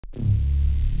Hi,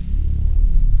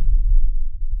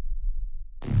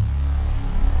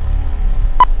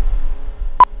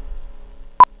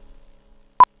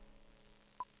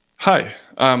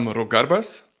 I'm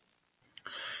Rogarbas.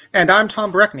 And I'm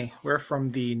Tom Breckney. We're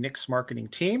from the Nix marketing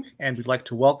team, and we'd like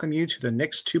to welcome you to the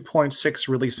Nix 2.6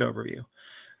 release overview.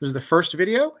 This is the first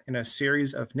video in a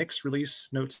series of Nix release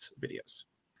notes videos.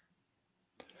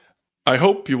 I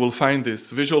hope you will find this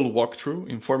visual walkthrough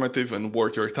informative and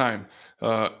worth your time.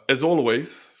 As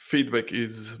always, feedback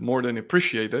is more than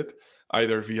appreciated,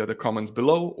 either via the comments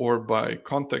below or by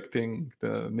contacting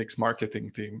the Nix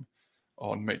marketing team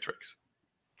on Matrix.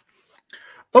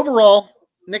 Overall,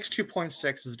 Nix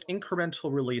 2.6 is an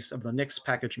incremental release of the Nix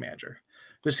package manager.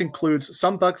 This includes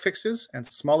some bug fixes and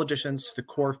small additions to the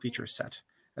core feature set,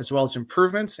 as well as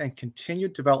improvements and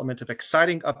continued development of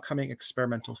exciting upcoming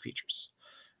experimental features.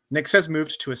 Nix has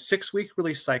moved to a 6-week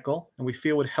release cycle, and we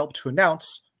feel would help to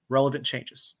announce relevant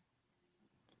changes.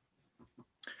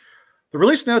 The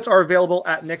release notes are available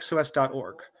at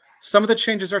nixos.org. Some of the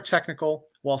changes are technical,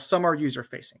 while some are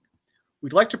user-facing.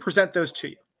 We'd like to present those to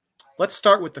you. Let's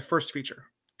start with the first feature.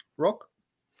 Rok?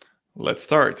 Let's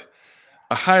start.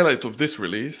 A highlight of this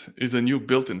release is a new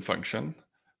built-in function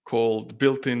called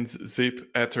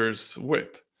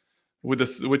builtins.zipAttrsWith,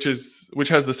 which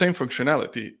has the same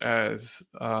functionality as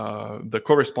the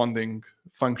corresponding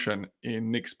function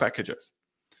in Nix packages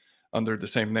under the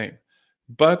same name.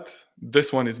 But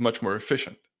this one is much more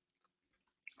efficient.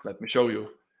 Let me show you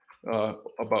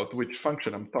about which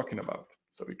function I'm talking about.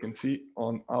 So you can see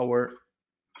on our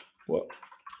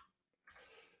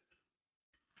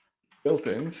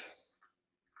built-in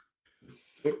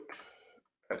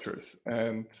zipAttrs,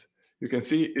 and you can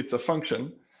see it's a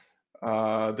function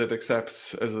that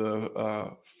accepts as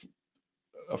a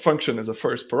function as a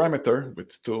first parameter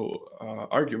with 2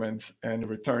 arguments and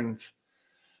returns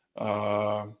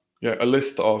a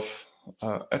list of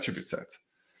attribute sets.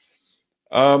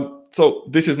 So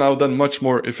this is now done much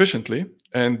more efficiently,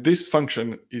 and this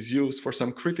function is used for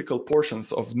some critical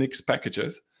portions of Nix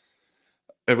packages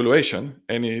evaluation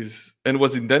and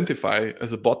was identified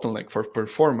as a bottleneck for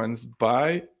performance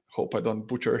by, hope I don't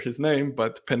butcher his name,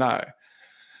 but Penai.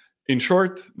 In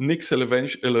short, Nix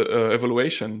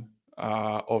evaluation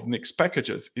of Nix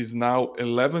packages is now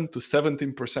 11 to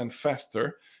 17%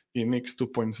 faster in Nix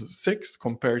 2.6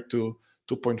 compared to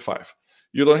 2.5.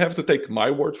 You don't have to take my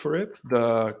word for it.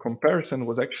 The comparison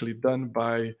was actually done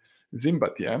by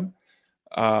Zimbatiam,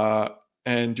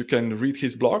 and you can read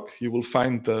his blog. You will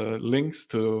find the links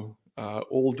to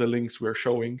all the links we're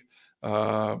showing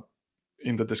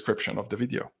in the description of the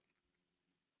video.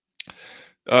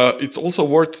 It's also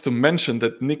worth to mention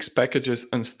that Nix packages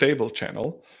unstable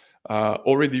channel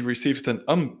already received an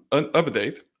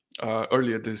update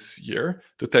earlier this year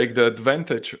to take the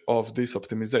advantage of this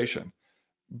optimization,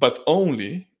 but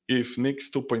only if Nix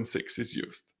 2.6 is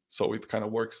used. So it kind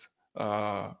of works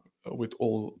with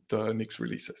all the Nix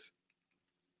releases.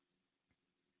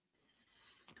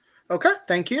 Okay,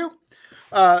 thank you.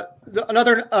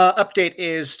 Another update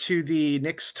is to the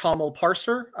NixTOML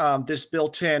parser. This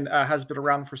built-in has been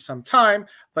around for some time,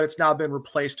 but it's now been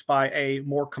replaced by a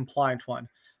more compliant one.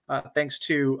 Thanks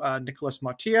to Nicholas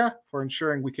Mattia for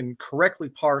ensuring we can correctly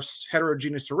parse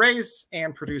heterogeneous arrays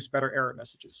and produce better error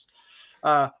messages.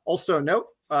 Also note,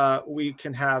 we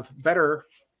can have better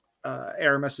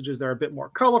error messages that are a bit more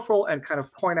colorful and kind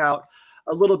of point out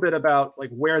a little bit about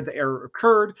like where the error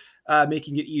occurred,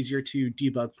 making it easier to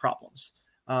debug problems.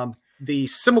 The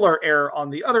similar error on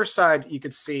the other side, you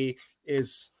could see,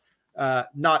 is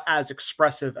not as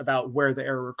expressive about where the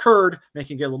error occurred,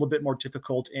 making it a little bit more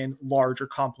difficult in large or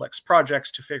complex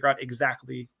projects to figure out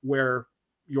exactly where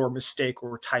your mistake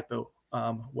or typo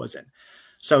was in.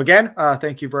 So again,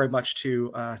 thank you very much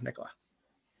to Nicola.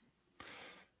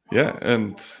 Yeah,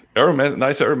 and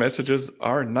nice error messages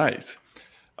are nice.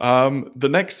 The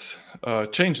next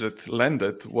change that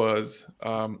landed was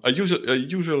a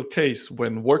usual case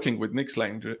when working with Nix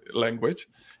language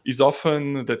is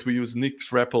often that we use Nix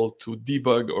REPL to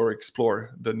debug or explore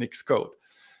the Nix code.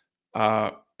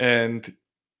 And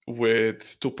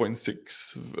with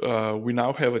 2.6, we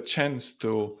now have a chance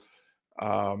to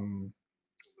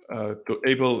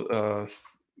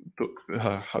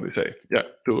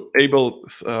able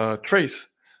trace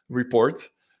reports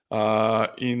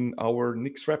in our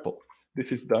Nix REPL.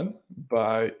 This is done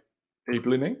by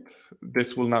enabling it.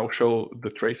 This will now show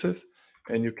the traces,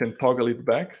 and you can toggle it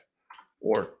back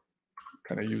or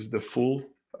kind of use the full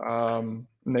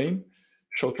name,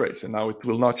 show trace, and now it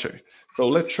will not show. So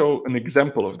let's show an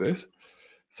example of this.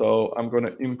 So I'm going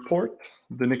to import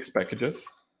the Nix packages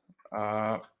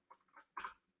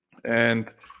And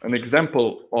an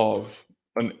example of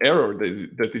an error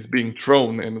that is being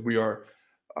thrown, and we are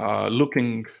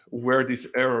looking where this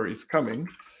error is coming.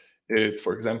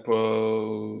 For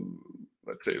example,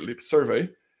 let's say lib survey.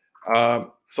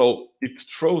 So it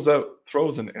throws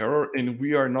an error, and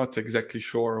we are not exactly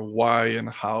sure why and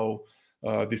how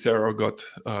this error got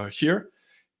here.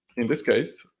 In this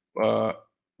case,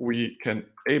 we can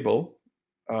enable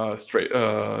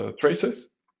traces,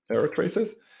 error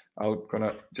traces. I'm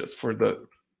gonna just for the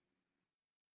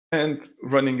and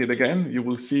running it again, you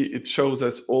will see it shows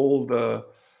us all the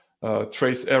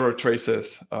error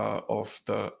traces of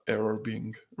the error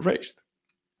being raised.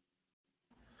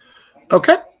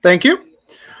 Okay, thank you.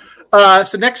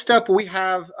 So next up, we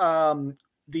have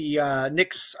the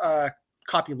Nix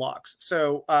copy logs.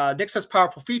 So Nix has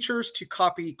powerful features to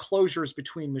copy closures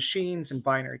between machines and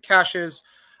binary caches.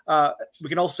 We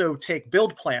can also take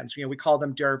build plans. We call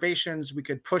them derivations. We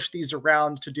could push these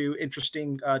around to do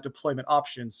interesting deployment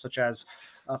options, such as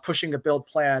pushing a build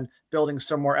plan, building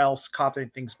somewhere else, copying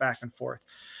things back and forth.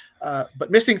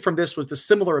 But missing from this was the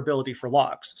similar ability for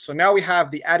logs. So now we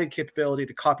have the added capability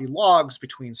to copy logs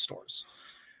between stores.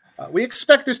 We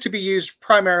expect this to be used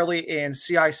primarily in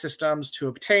CI systems to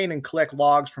obtain and collect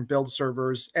logs from build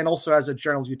servers, and also as a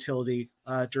general utility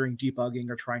during debugging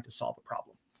or trying to solve a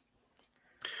problem.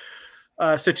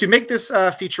 So to make this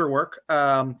feature work,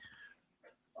 I'm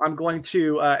going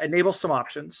to enable some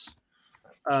options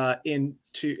in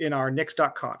our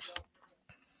nix.conf.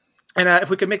 And if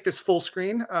we could make this full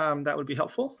screen, that would be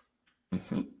helpful.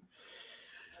 Mm-hmm.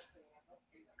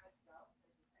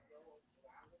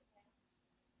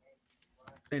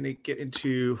 And get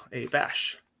into a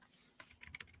bash.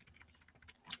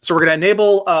 So we're going to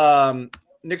enable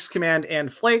Nix command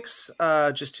and flakes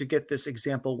just to get this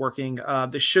example working.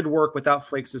 This should work without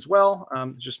flakes as well.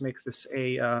 It just makes this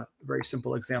a very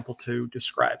simple example to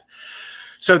describe.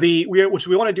 So what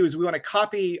we want to do is we want to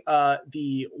copy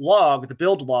the log, the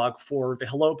build log for the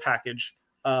hello package,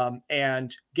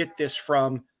 and get this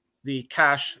from the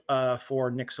cache for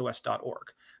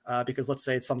nixos.org. Because let's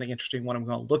say it's something interesting, what I'm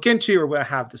going to look into, or we're going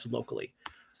to have this locally.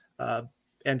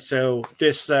 And so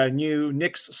this new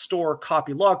Nix store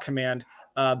copy log command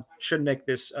should make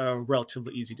this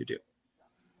relatively easy to do.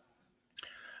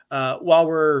 While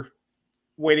we're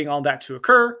waiting on that to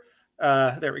occur,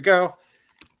 there we go.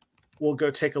 We'll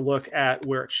go take a look at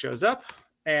where it shows up,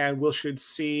 and we should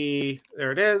see,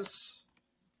 there it is.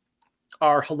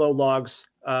 Our hello logs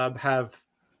have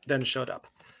then showed up.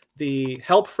 The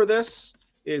help for this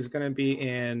is going to be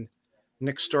in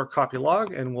Nix store copy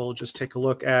log, and we'll just take a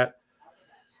look at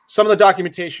some of the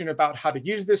documentation about how to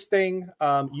use this thing.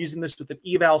 Using this with an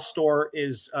eval store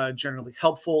is generally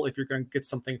helpful if you're going to get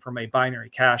something from a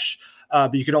binary cache,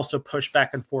 but you can also push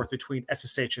back and forth between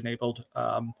SSH-enabled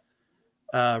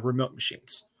remote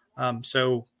machines.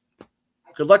 So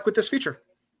good luck with this feature.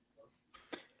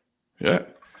 Yeah,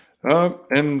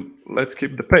 and let's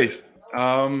keep the pace.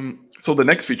 So the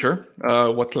next feature,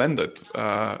 what landed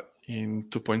in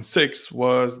 2.6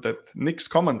 was that Nix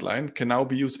command line can now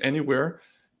be used anywhere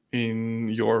in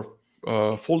your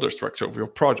folder structure of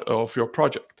your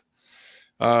project.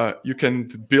 You can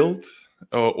build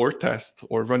or test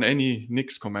or run any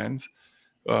Nix commands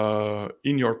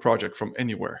in your project from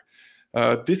anywhere.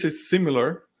 This is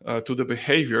similar to the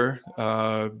behavior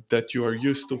that you are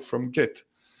used to from Git.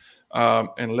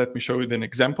 And let me show you an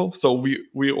example. So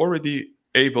we already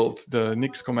enabled the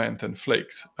Nix command and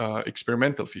flakes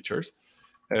experimental features,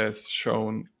 as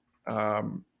shown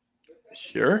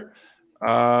here.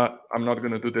 I'm not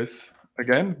going to do this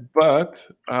again, but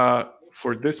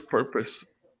for this purpose,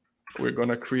 we're going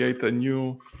to create a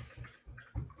new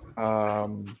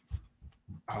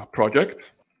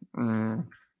project.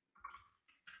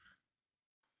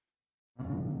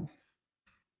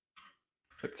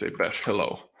 Let's say bash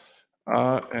hello.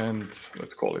 And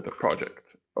let's call it a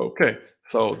project. Okay,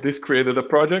 so this created a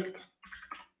project.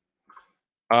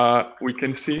 We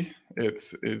can see it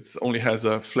only has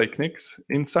a flake Nix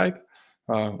inside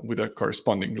with a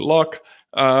corresponding lock.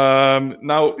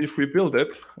 Now, if we build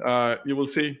it, you will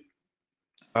see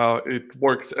it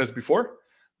works as before.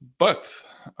 But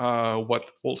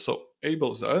what also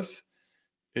enables us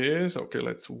is, okay,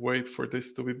 let's wait for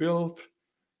this to be built.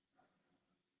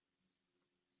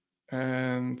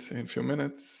 And in a few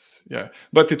minutes, yeah,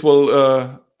 but it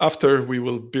will, after we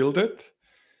will build it,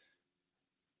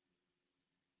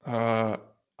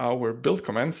 our build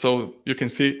command, so you can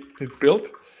see it built,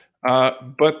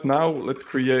 but now let's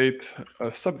create a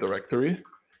subdirectory,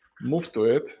 move to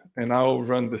it, and now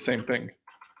run the same thing.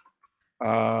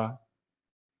 There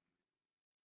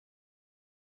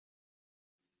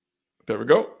we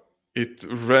go. it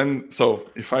ran. So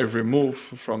if I remove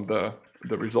from the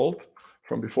result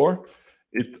from before,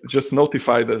 it just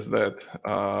notified us that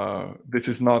this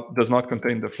does not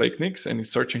contain the flake nix, and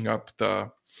it's searching up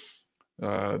the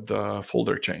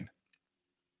folder chain.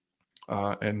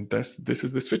 And this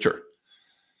is this feature.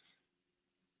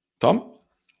 Tom?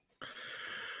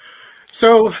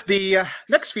 So the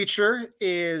next feature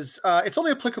is, it's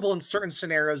only applicable in certain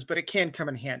scenarios, but it can come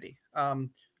in handy.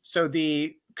 So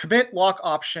the commit lock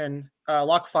option,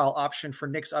 lock file option for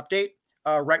Nix update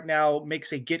right now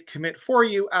makes a git commit for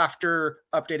you after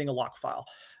updating a lock file.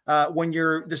 When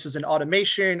this is an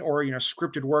automation or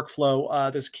scripted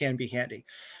workflow, this can be handy.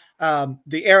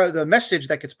 The message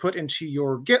that gets put into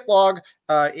your git log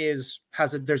there's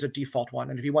a default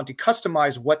one, and if you want to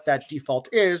customize what that default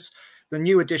is, the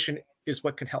new addition is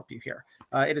what can help you here.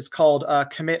 It is called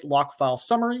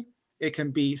commit-lockfile-summary. It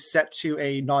can be set to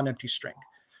a non-empty string.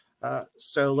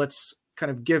 So let's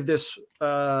kind of give this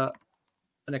an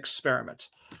experiment.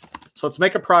 So let's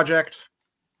make a project.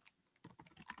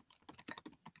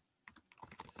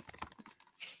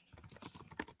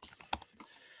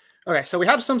 Okay, so we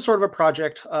have some sort of a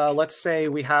project. Let's say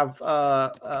we have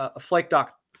a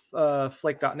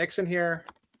flake.nix in here.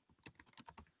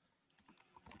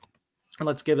 And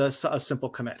let's give us a simple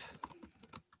commit.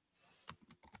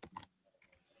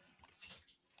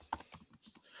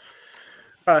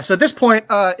 So at this point,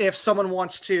 if someone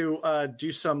wants to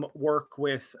do some work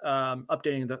with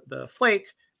updating the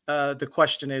flake, the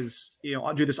question is,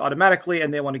 I'll do this automatically,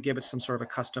 and they want to give it some sort of a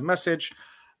custom message.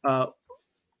 They're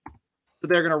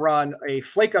going to run a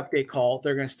flake update call.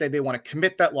 They're going to say they want to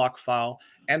commit that lock file,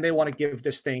 and they want to give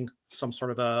this thing some sort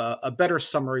of a better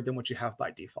summary than what you have by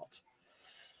default.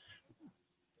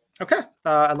 Okay,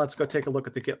 and let's go take a look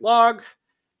at the git log.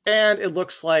 And it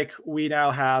looks like we now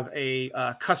have a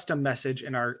custom message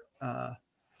in our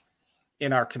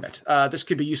commit. This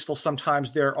could be useful.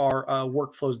 Sometimes there are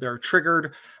workflows that are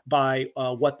triggered by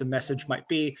what the message might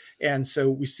be. And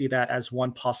so we see that as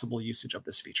one possible usage of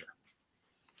this feature.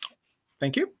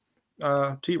 Thank you.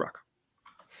 To you, Rock.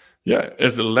 Yeah,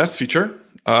 as the last feature,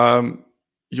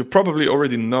 you probably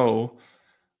already know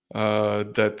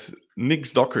that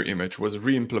Nix Docker image was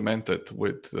re-implemented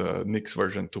with Nix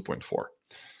version 2.4.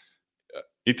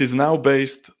 It is now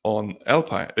based on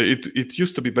Alpine. It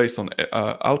used to be based on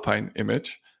Alpine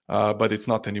image, but it's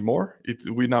not anymore.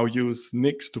 We now use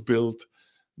Nix to build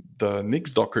the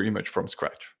Nix Docker image from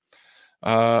scratch.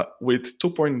 With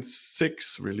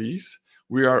 2.6 release,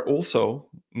 we are also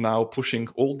now pushing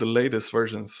all the latest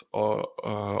versions from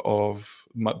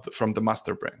the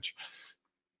master branch.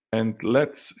 And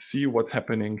let's see what's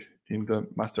happening in the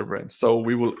master branch. So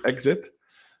we will exit.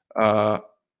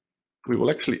 We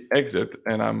will actually exit,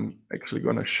 and I'm actually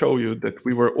going to show you that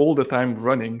we were all the time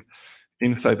running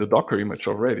inside the Docker image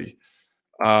already.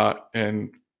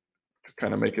 And to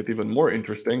kind of make it even more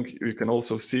interesting, you can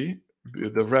also see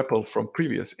the REPL from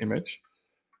previous image.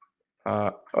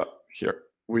 Here,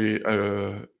 we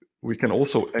can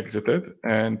also exit it,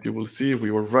 and you will see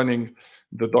we were running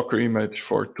the Docker image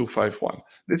for 2.5.1.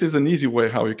 This is an easy way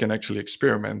how you can actually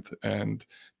experiment and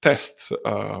test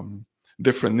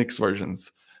different Nix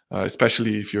versions,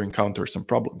 especially if you encounter some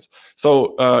problems.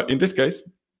 So in this case,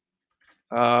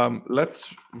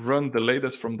 let's run the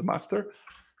latest from the master.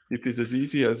 It is as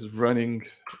easy as running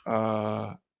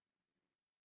the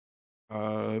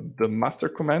master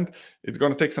command. It's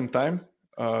going to take some time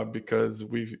because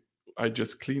I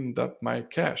just cleaned up my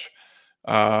cache.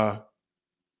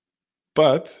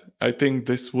 But I think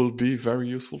this will be a very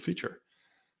useful feature.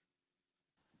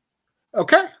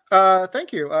 Okay,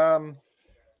 thank you.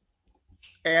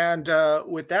 And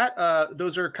with that,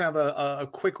 those are kind of a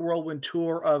quick whirlwind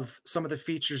tour of some of the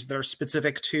features that are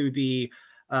specific to the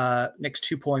Nix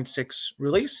 2.6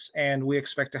 release. And we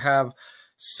expect to have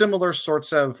similar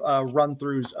sorts of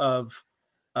run-throughs of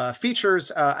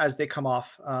features as they come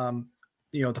off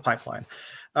the pipeline.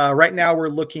 Right now, we're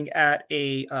looking at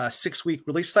a 6-week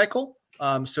release cycle.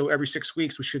 So every 6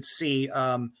 weeks, we should see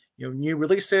new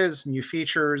releases, new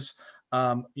features,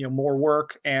 more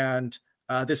work, and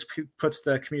this puts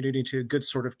the community into a good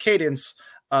sort of cadence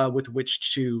with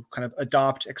which to kind of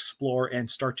adopt, explore, and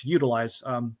start to utilize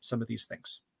some of these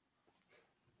things.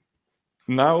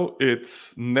 Now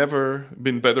it's never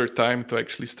been better time to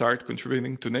actually start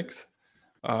contributing to Nix.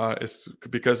 It's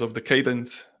because of the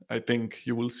cadence. I think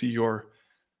you will see your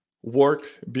work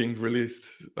being released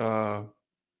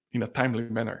in a timely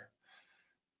manner.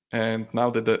 And now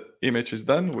that the image is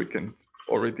done, we can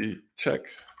already check.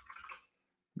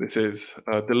 This is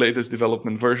the latest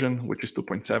development version, which is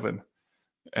 2.7.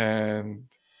 And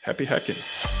happy hacking.